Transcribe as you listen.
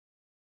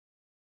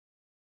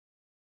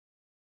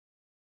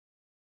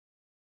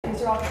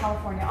These are all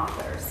California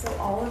authors, so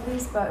all of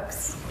these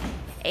books.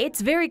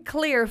 It's very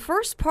clear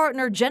first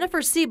partner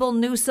Jennifer Siebel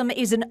Newsom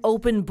is an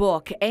open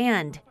book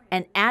and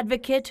an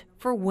advocate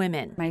for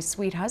women. My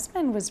sweet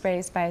husband was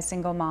raised by a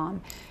single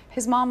mom.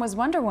 His mom was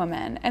Wonder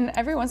Woman, and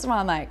every once in a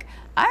while I'm like,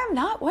 I'm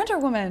not Wonder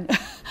Woman.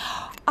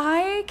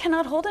 I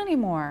cannot hold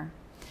anymore.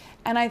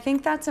 And I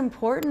think that's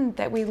important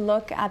that we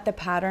look at the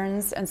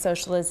patterns and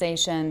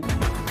socialization.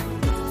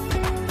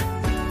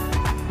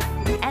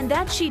 And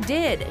that she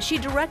did. She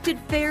directed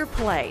Fair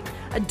Play,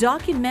 a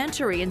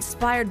documentary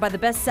inspired by the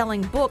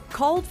best-selling book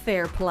called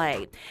Fair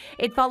Play.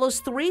 It follows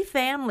 3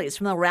 families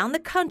from around the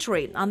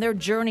country on their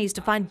journeys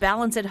to find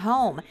balance at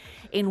home.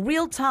 In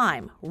real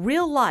time,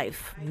 real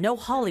life, no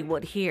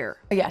Hollywood here.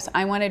 Yes,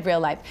 I wanted real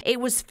life. It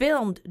was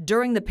filmed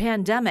during the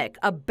pandemic,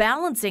 a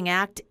balancing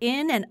act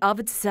in and of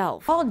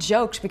itself. All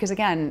joked because,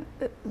 again,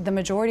 the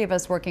majority of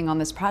us working on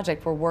this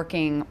project were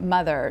working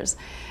mothers.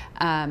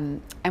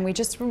 And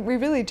we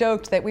really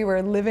joked that we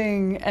were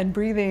living and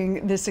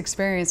breathing this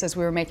experience as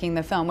we were making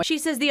the film. She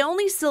says the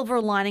only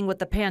silver lining with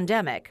the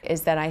pandemic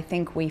is that I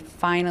think we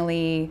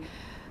finally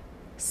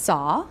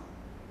saw,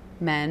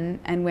 men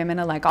and women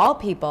alike, all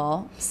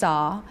people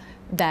saw,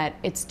 that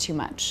it's too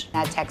much.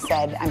 That text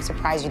said, I'm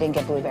surprised you didn't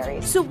get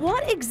blueberries. So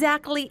what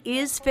exactly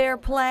is fair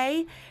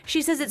play?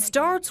 She says it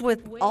starts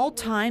with all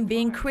time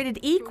being created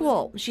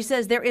equal. She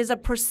says there is a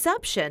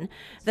perception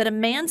that a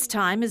man's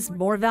time is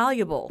more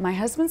valuable. My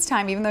husband's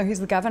time, even though he's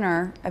the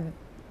governor of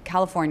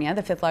California,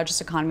 the 5th largest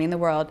economy in the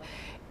world,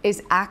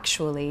 is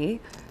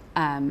actually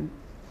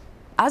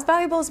as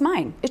valuable as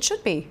mine. It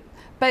should be.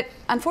 But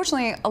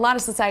unfortunately, a lot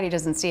of society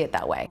doesn't see it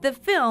that way. The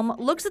film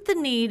looks at the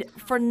need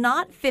for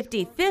not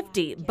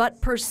 50-50,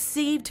 but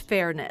perceived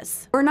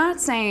fairness. We're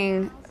not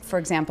saying, for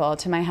example,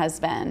 to my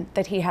husband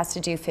that he has to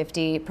do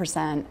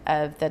 50%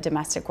 of the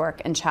domestic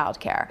work and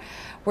childcare.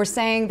 We're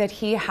saying that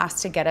he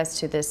has to get us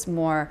to this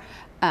more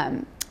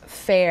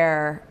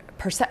fair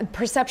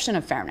perception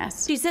of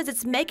fairness. She says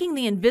it's making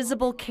the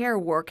invisible care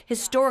work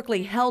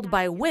historically held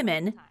by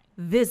women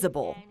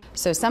visible.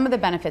 So some of the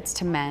benefits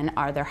to men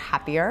are they're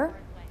happier,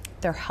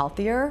 they're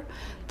healthier,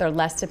 they're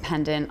less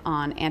dependent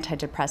on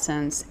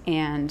antidepressants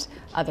and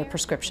other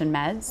prescription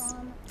meds.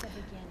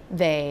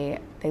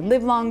 They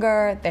live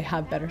longer, they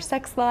have better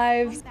sex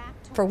lives.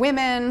 For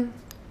women,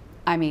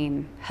 I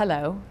mean,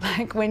 hello.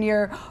 Like when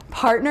your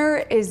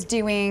partner is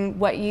doing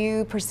what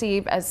you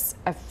perceive as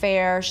a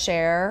fair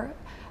share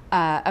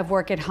of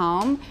work at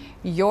home,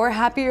 you're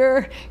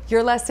happier,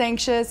 you're less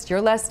anxious,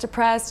 you're less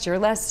depressed, you're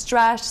less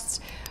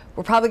stressed.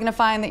 We're probably going to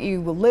find that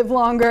you will live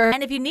longer.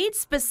 And if you need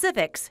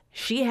specifics,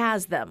 she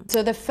has them.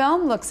 So the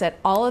film looks at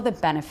all of the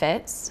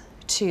benefits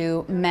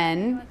to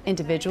men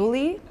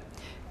individually,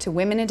 to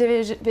women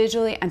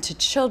individually, and to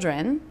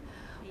children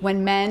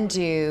when men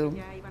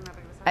do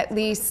at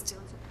least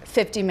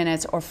 50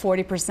 minutes or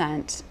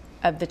 40%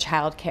 of the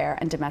child care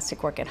and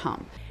domestic work at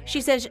home.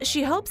 She says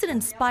she hopes it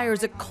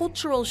inspires a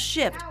cultural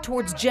shift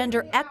towards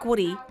gender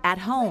equity at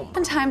home.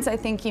 Sometimes I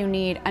think you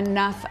need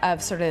enough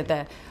of sort of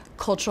the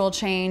cultural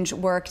change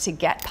work to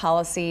get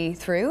policy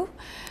through.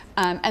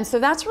 And so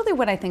that's really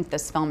what I think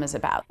this film is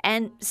about.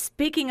 And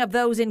speaking of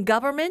those in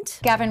government,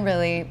 Gavin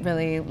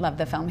really loved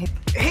the film.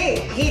 Hey,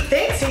 he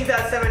thinks he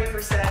does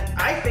 70%.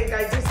 I think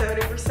I do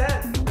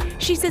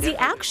 70%. she says he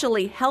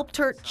actually helped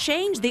her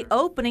change the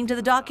opening to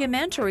the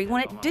documentary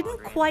when it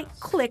didn't quite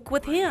click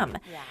with him.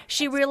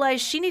 She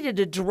realized she needed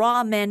to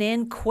draw men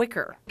in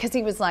quicker. Because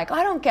he was like,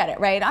 I don't get it,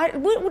 right?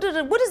 What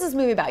is this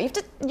movie about? You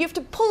have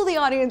to pull the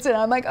audience in.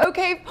 I'm like,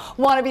 okay,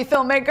 wannabe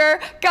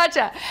filmmaker,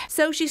 gotcha.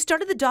 So she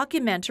started the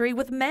documentary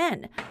with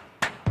men.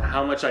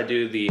 How much I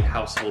do the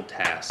household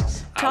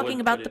tasks. Talking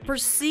about the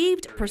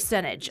perceived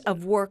percentage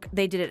of work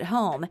they did at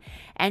home.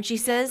 And she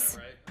says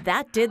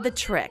that did the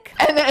trick.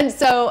 And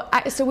so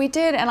we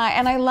did, and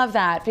I love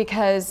that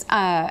because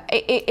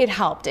it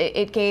helped.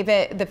 It gave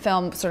the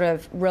film sort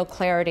of real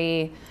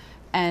clarity,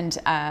 and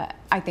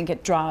I think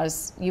it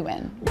draws you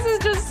in. This is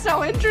just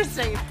so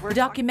interesting. The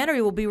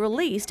documentary will be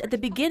released at the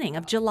beginning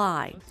of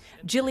July.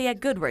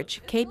 Juliette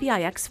Goodrich,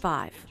 KPIX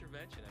 5.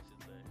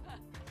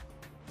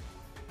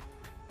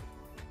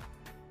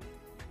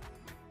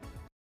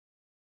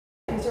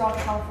 These are all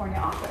California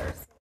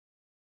authors.